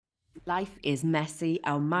Life is messy,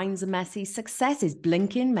 our minds are messy, success is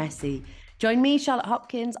blinking messy. Join me, Charlotte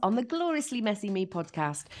Hopkins, on the Gloriously Messy Me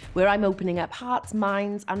podcast, where I'm opening up hearts,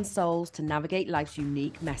 minds, and souls to navigate life's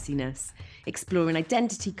unique messiness. Exploring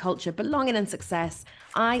identity, culture, belonging, and success,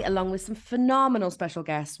 I, along with some phenomenal special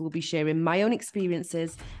guests, will be sharing my own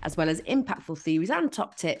experiences, as well as impactful theories and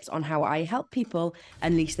top tips on how I help people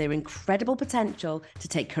unleash their incredible potential to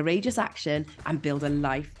take courageous action and build a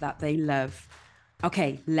life that they love.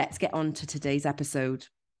 Okay, let's get on to today's episode.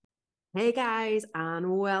 Hey guys,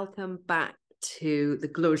 and welcome back to the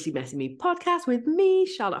Gloriously Messy Me podcast with me,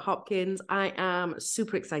 Charlotte Hopkins. I am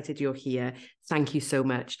super excited you're here. Thank you so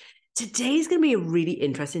much. Today's going to be a really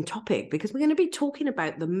interesting topic because we're going to be talking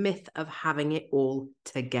about the myth of having it all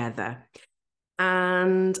together.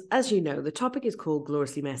 And as you know, the topic is called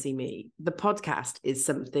Gloriously Messy Me. The podcast is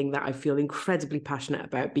something that I feel incredibly passionate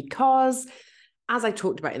about because, as I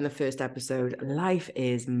talked about in the first episode, life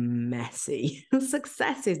is messy.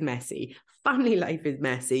 Success is messy. Family life is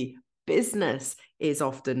messy. Business is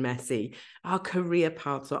often messy. Our career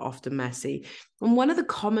paths are often messy. And one of the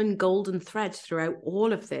common golden threads throughout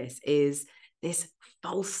all of this is this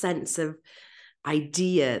false sense of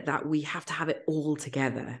idea that we have to have it all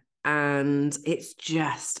together. And it's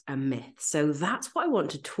just a myth. So that's what I want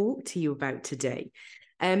to talk to you about today.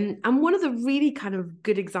 And one of the really kind of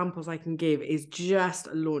good examples I can give is just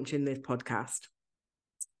launching this podcast.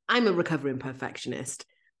 I'm a recovering perfectionist,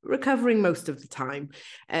 recovering most of the time.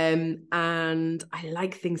 And I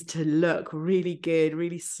like things to look really good,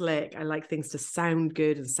 really slick. I like things to sound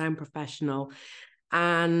good and sound professional.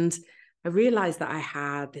 And I realized that I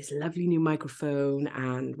had this lovely new microphone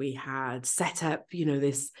and we had set up,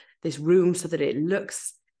 this room so that it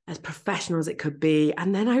looks as professional as it could be.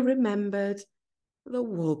 And then I remembered the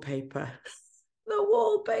wallpaper. The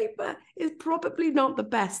wallpaper is probably not the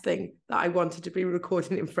best thing that I wanted to be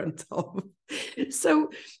recording in front of.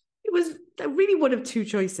 So it was really one of two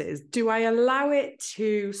choices. Do I allow it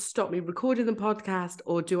to stop me recording the podcast,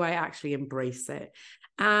 or do I actually embrace it?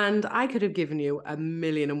 And I could have given you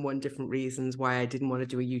 1,000,001 different reasons why I didn't want to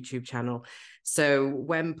do a YouTube channel. So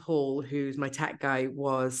when Paul, who's my tech guy,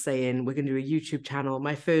 was saying we're going to do a YouTube channel,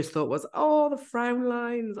 my first thought was, oh, the frown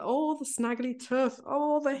lines, oh, the snaggly tuft,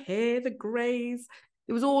 oh, the hair, the greys.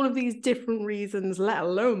 It was all of these different reasons, let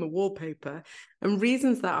alone the wallpaper, and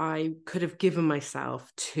reasons that I could have given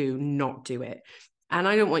myself to not do it. And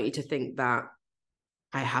I don't want you to think that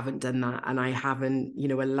I haven't done that and I haven't,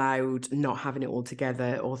 allowed not having it all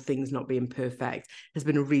together or things not being perfect has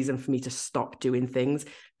been a reason for me to stop doing things,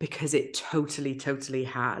 because it totally, totally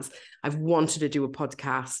has. I've wanted to do a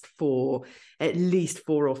podcast for at least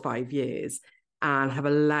 4 or 5 years and have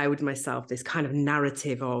allowed myself this kind of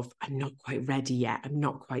narrative of, I'm not quite ready yet. I'm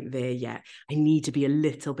not quite there yet. I need to be a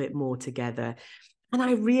little bit more together. And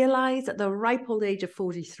I realized at the ripe old age of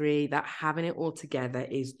 43 that having it all together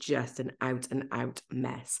is just an out and out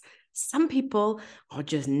mess. Some people are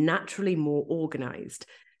just naturally more organized.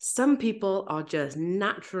 Some people are just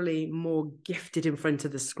naturally more gifted in front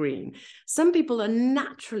of the screen. Some people are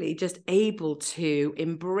naturally just able to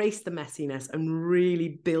embrace the messiness and really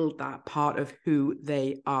build that part of who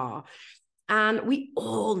they are. And we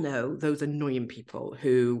all know those annoying people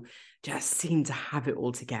who just seem to have it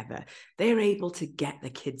all together. They're able to get the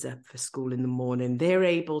kids up for school in the morning. They're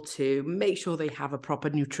able to make sure they have a proper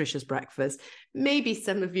nutritious breakfast. Maybe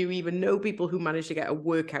some of you even know people who manage to get a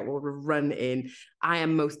workout or a run in. I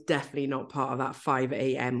am most definitely not part of that 5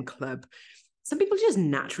 a.m. club. Some people are just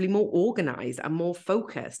naturally more organized and more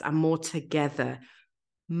focused and more together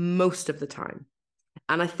most of the time.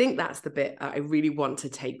 And I think that's the bit that I really want to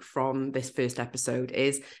take from this first episode,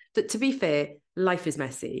 is that, to be fair, life is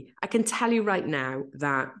messy. I can tell you right now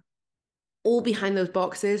that all behind those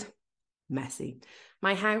boxes, messy.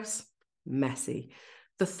 My house, messy.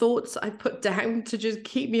 The thoughts I put down to just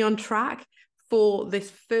keep me on track for this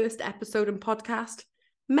first episode and podcast,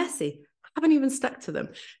 messy. I haven't even stuck to them.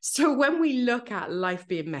 So when we look at life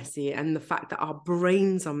being messy and the fact that our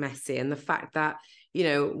brains are messy and the fact that,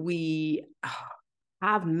 we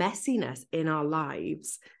have messiness in our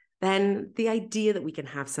lives, then the idea that we can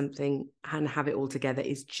have something and have it all together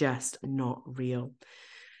is just not real.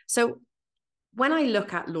 So when I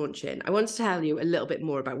look at launching, I want to tell you a little bit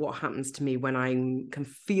more about what happens to me when I can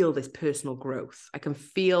feel this personal growth. I can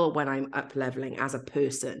feel when I'm up leveling as a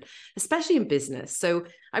person, especially in business. So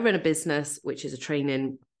I run a business, which is a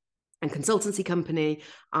training and consultancy company.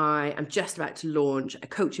 I am just about to launch a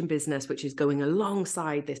coaching business, which is going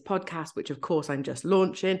alongside this podcast, which of course I'm just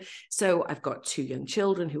launching. So I've got 2 young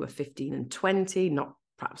children who are 15 and 20, not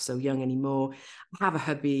perhaps so young anymore. I have a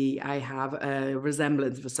hubby. I have a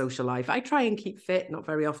resemblance of a social life. I try and keep fit, not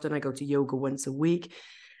very often. I go to yoga once a week.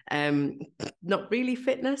 Not really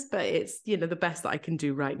fitness, but it's, the best that I can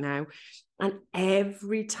do right now. And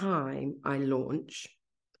every time I launch,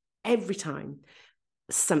 every time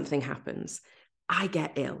something happens, I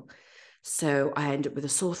get ill. So I end up with a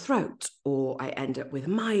sore throat, or I end up with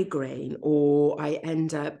migraine, or I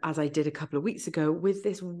end up, as I did a couple of weeks ago, with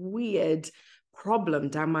this weird problem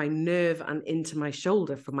down my nerve and into my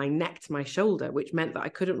shoulder, from my neck to my shoulder, which meant that I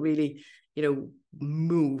couldn't really,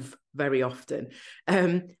 move very often.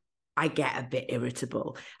 I get a bit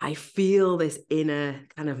irritable. I feel this inner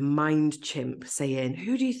kind of mind chimp saying,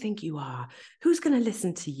 who do you think you are? Who's going to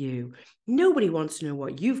listen to you? Nobody wants to know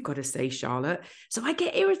what you've got to say, Charlotte. So I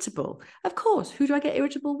get irritable. Of course, who do I get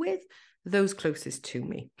irritable with? Those closest to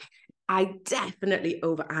me. I definitely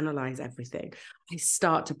overanalyze everything. I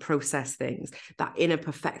start to process things. That inner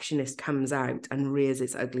perfectionist comes out and rears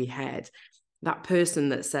its ugly head. That person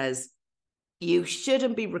that says, you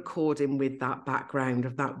shouldn't be recording with that background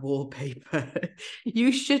of that wallpaper.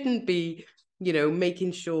 You shouldn't be,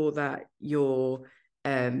 making sure that your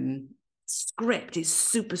script is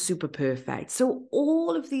super, super perfect. So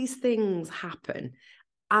all of these things happen.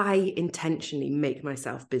 I intentionally make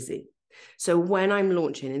myself busy. So when I'm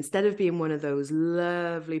launching, instead of being one of those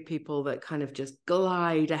lovely people that kind of just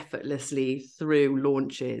glide effortlessly through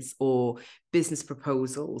launches or business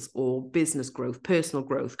proposals or business growth, personal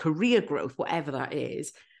growth, career growth, whatever that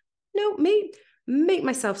is, make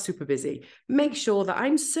myself super busy. Make sure that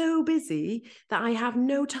I'm so busy that I have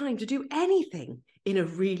no time to do anything in a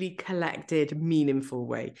really collected, meaningful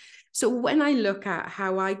way. So when I look at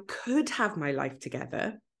how I could have my life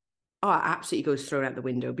together, it absolutely goes thrown out the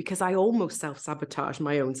window, because I almost self-sabotage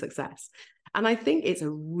my own success. And I think it's a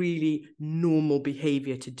really normal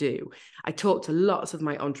behavior to do. I talk to lots of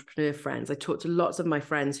my entrepreneur friends. I talk to lots of my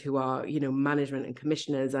friends who are, management and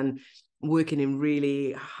commissioners and working in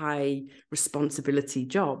really high responsibility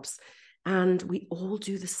jobs. And we all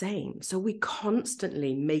do the same. So we're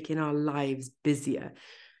constantly making our lives busier.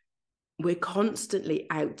 We're constantly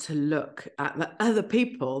out to look at the other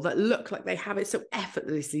people that look like they have it so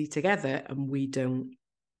effortlessly together, and we don't.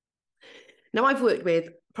 Now, I've worked with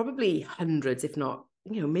probably hundreds, if not,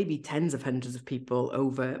 maybe tens of hundreds of people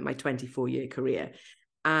over my 24-year career.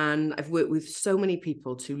 And I've worked with so many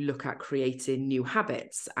people to look at creating new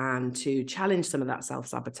habits and to challenge some of that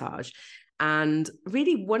self-sabotage. And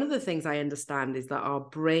really, one of the things I understand is that our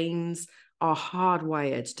brains are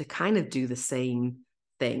hardwired to kind of do the same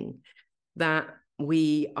thing. That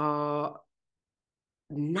we are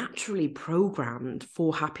naturally programmed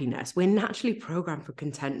for happiness. We're naturally programmed for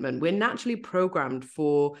contentment. We're naturally programmed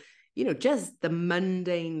for, just the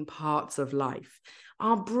mundane parts of life.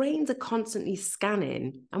 Our brains are constantly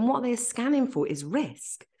scanning, and what they're scanning for is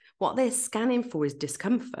risk. What they're scanning for is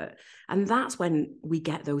discomfort. And that's when we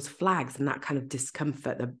get those flags and that kind of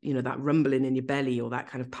discomfort, that rumbling in your belly or that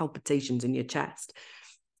kind of palpitations in your chest.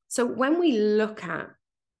 So when we look at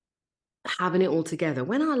having it all together,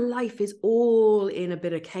 when our life is all in a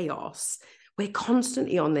bit of chaos, we're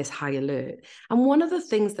constantly on this high alert. And one of the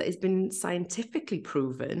things that has been scientifically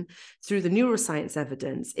proven through the neuroscience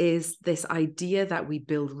evidence is this idea that we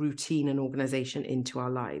build routine and organization into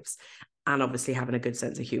our lives. And obviously having a good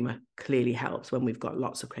sense of humor clearly helps when we've got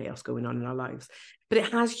lots of chaos going on in our lives. But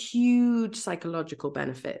it has huge psychological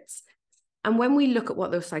benefits. And when we look at what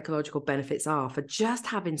those psychological benefits are for just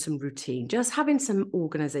having some routine, just having some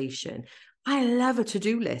organization, I love a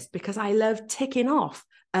to-do list because I love ticking off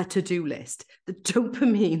a to-do list. The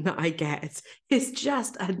dopamine that I get is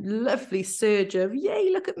just a lovely surge of, yay,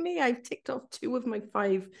 look at me, I've ticked off 2 of my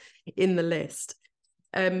 5 in the list.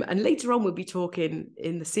 And later on, we'll be talking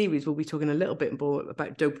in the series, we'll be talking a little bit more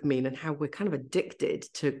about dopamine and how we're kind of addicted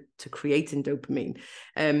to creating dopamine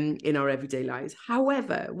in our everyday lives.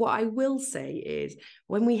 However, what I will say is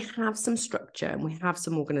when we have some structure and we have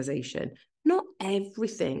some organization, not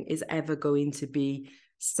everything is ever going to be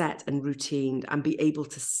set and routine and be able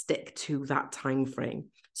to stick to that time frame.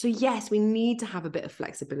 So yes, we need to have a bit of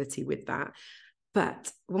flexibility with that.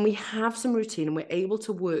 But when we have some routine and we're able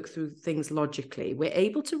to work through things logically, we're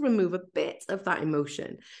able to remove a bit of that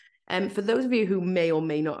emotion. For those of you who may or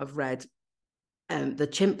may not have read the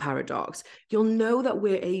chimp paradox, you'll know that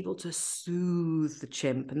we're able to soothe the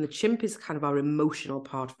chimp. And the chimp is kind of our emotional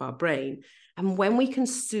part of our brain. And when we can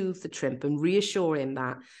soothe the chimp and reassure him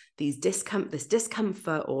that this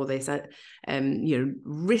discomfort or this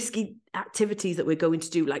risky activities that we're going to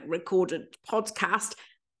do, like record a podcast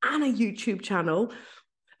and a YouTube channel,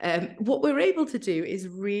 what we're able to do is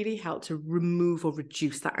really help to remove or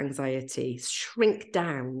reduce that anxiety, shrink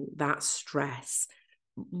down that stress,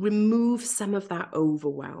 remove some of that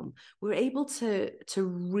overwhelm. We're able to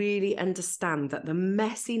really understand that the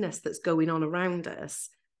messiness that's going on around us,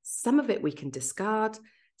 some of it we can discard,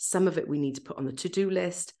 some of it we need to put on the to-do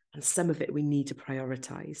list, and some of it we need to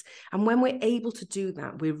prioritize. And when we're able to do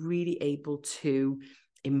that, we're really able to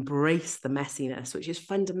embrace the messiness, which is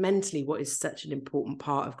fundamentally what is such an important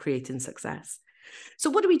part of creating success. So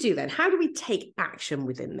what do we do then? How do we take action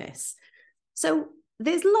within this? So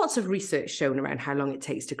there's lots of research shown around how long it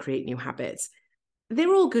takes to create new habits.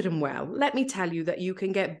 They're all good and well. Let me tell you that you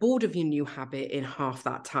can get bored of your new habit in half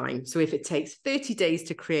that time. So if it takes 30 days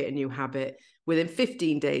to create a new habit, within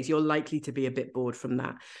 15 days, you're likely to be a bit bored from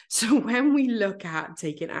that. So when we look at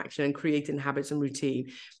taking action and creating habits and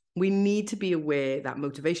routine, we need to be aware that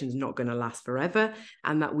motivation is not going to last forever,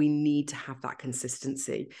 and that we need to have that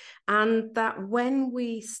consistency. And that when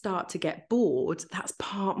we start to get bored, that's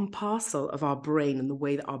part and parcel of our brain and the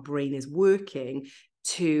way that our brain is working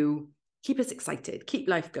to keep us excited, keep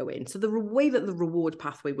life going. So the way that the reward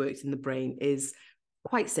pathway works in the brain is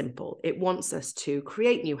quite simple. It wants us to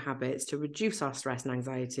create new habits, to reduce our stress and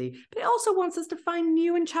anxiety, but it also wants us to find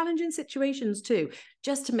new and challenging situations too,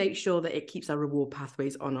 just to make sure that it keeps our reward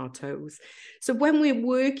pathways on our toes. So when we're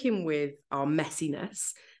working with our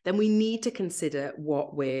messiness, then we need to consider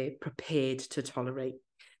what we're prepared to tolerate.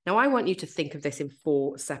 Now, I want you to think of this in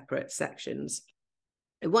 4 separate sections.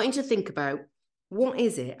 I want you to think about, what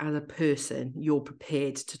is it as a person you're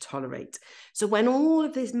prepared to tolerate? So when all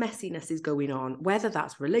of this messiness is going on, whether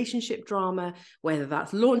that's relationship drama, whether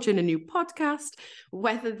that's launching a new podcast,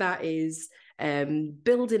 whether that is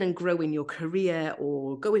building and growing your career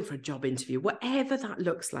or going for a job interview, whatever that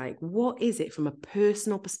looks like, what is it from a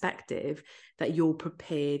personal perspective that you're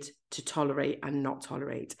prepared to tolerate and not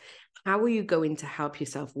tolerate? How are you going to help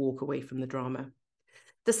yourself walk away from the drama?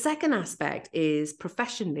 The second aspect is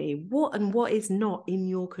professionally, what is not in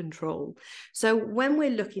your control. So when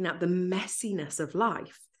we're looking at the messiness of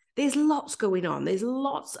life, there's lots going on. There's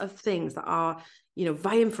lots of things that are,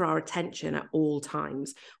 vying for our attention at all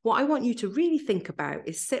times. What I want you to really think about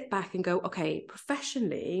is sit back and go, okay,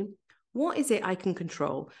 professionally, what is it I can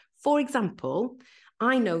control? For example,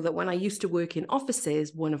 I know that when I used to work in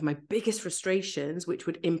offices, one of my biggest frustrations, which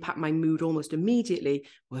would impact my mood almost immediately,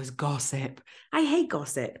 was gossip. I hate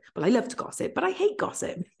gossip. Well, I love to gossip, but I hate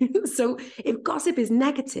gossip. So if gossip is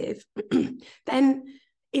negative, then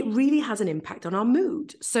it really has an impact on our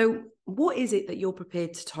mood. So what is it that you're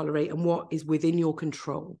prepared to tolerate and what is within your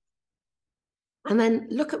control? And then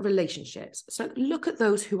look at relationships. So look at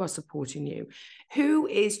those who are supporting you. Who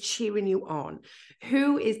is cheering you on?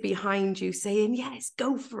 Who is behind you saying, yes,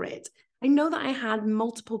 go for it? I know that I had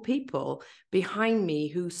multiple people behind me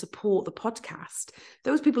who support the podcast.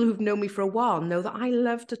 Those people who've known me for a while know that I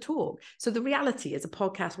love to talk. So the reality is a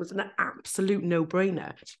podcast was an absolute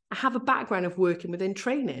no-brainer. I have a background of working within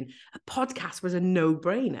training. A podcast was a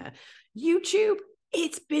no-brainer. YouTube,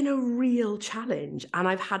 it's been a real challenge, and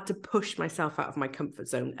I've had to push myself out of my comfort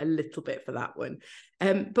zone a little bit for that one.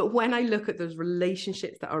 But when I look at those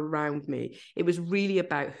relationships that are around me, it was really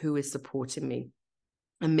about who is supporting me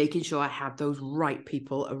and making sure I had those right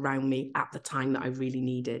people around me at the time that I really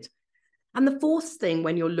needed. And the fourth thing,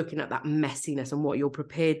 when you're looking at that messiness and what you're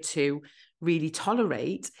prepared to really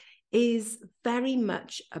tolerate, is very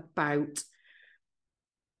much about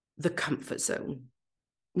the comfort zone.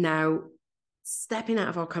 Now, stepping out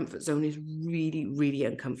of our comfort zone is really, really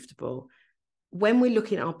uncomfortable. When we're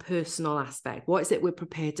looking at our personal aspect, what is it we're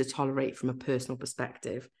prepared to tolerate from a personal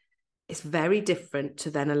perspective? It's very different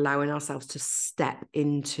to then allowing ourselves to step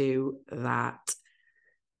into that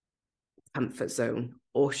comfort zone,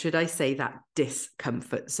 or should I say that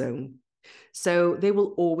discomfort zone. So there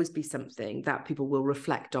will always be something that people will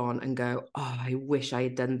reflect on and go, oh, I wish I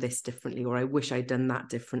had done this differently, or I wish I'd done that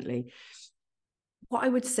differently. What I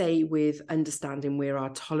would say with understanding where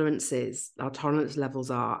our tolerance levels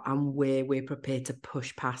are and where we're prepared to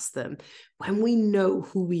push past them, when we know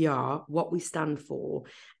who we are, what we stand for,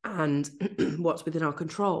 and what's within our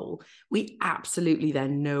control, we absolutely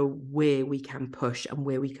then know where we can push and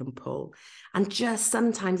where we can pull. And just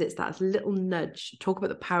sometimes it's that little nudge. Talk about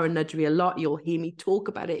the power of nudgery a lot. You'll hear me talk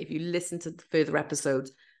about it if you listen to the further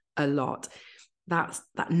episodes a lot. That's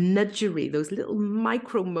that nudgery, those little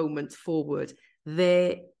micro moments forward.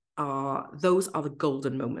 Those are the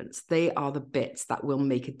golden moments. They are the bits that will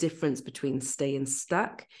make a difference between staying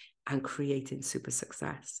stuck and creating super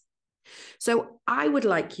success. So I would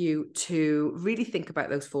like you to really think about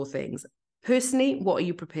those 4 things. Personally, what are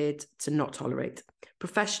you prepared to not tolerate?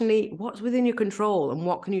 Professionally, what's within your control and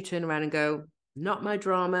what can you turn around and go, not my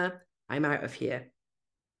drama, I'm out of here.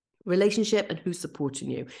 Relationship and who's supporting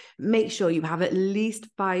you. Make sure you have at least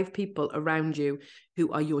 5 people around you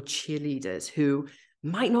who are your cheerleaders, who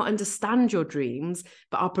might not understand your dreams,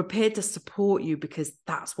 but are prepared to support you because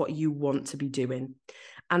that's what you want to be doing.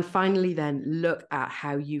 And finally, then look at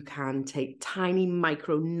how you can take tiny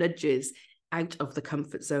micro nudges out of the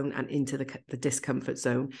comfort zone and into the discomfort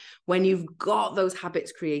zone. When you've got those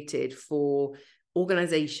habits created for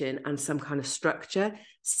organization and some kind of structure,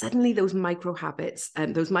 suddenly those micro habits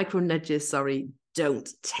and those micro nudges, don't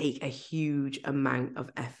take a huge amount of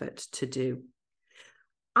effort to do.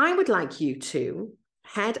 I would like you to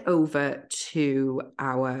head over to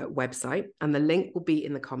our website and the link will be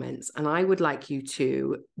in the comments. And I would like you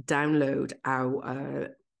to download our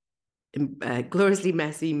Gloriously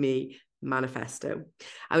Messy Me manifesto.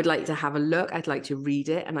 I would like to have a look. I'd like to read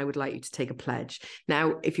it and I would like you to take a pledge.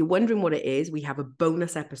 Now, if you're wondering what it is, we have a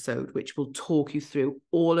bonus episode which will talk you through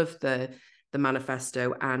all of the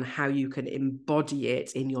manifesto and how you can embody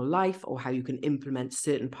it in your life or how you can implement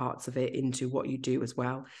certain parts of it into what you do as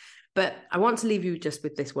well. But I want to leave you just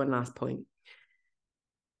with this one last point.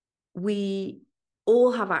 We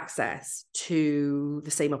all have access to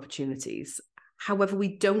the same opportunities. However,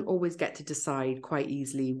 we don't always get to decide quite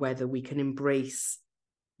easily whether we can embrace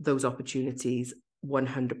those opportunities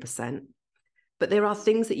 100%. But there are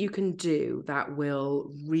things that you can do that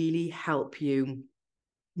will really help you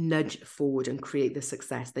nudge forward and create the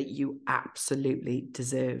success that you absolutely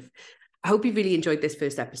deserve. I hope you really enjoyed this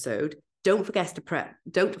first episode. Don't forget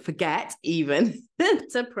even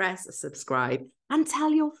to press subscribe and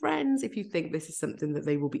tell your friends if you think this is something that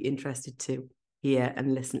they will be interested to hear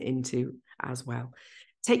and listen into as well.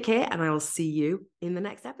 Take care, and I will see you in the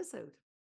next episode.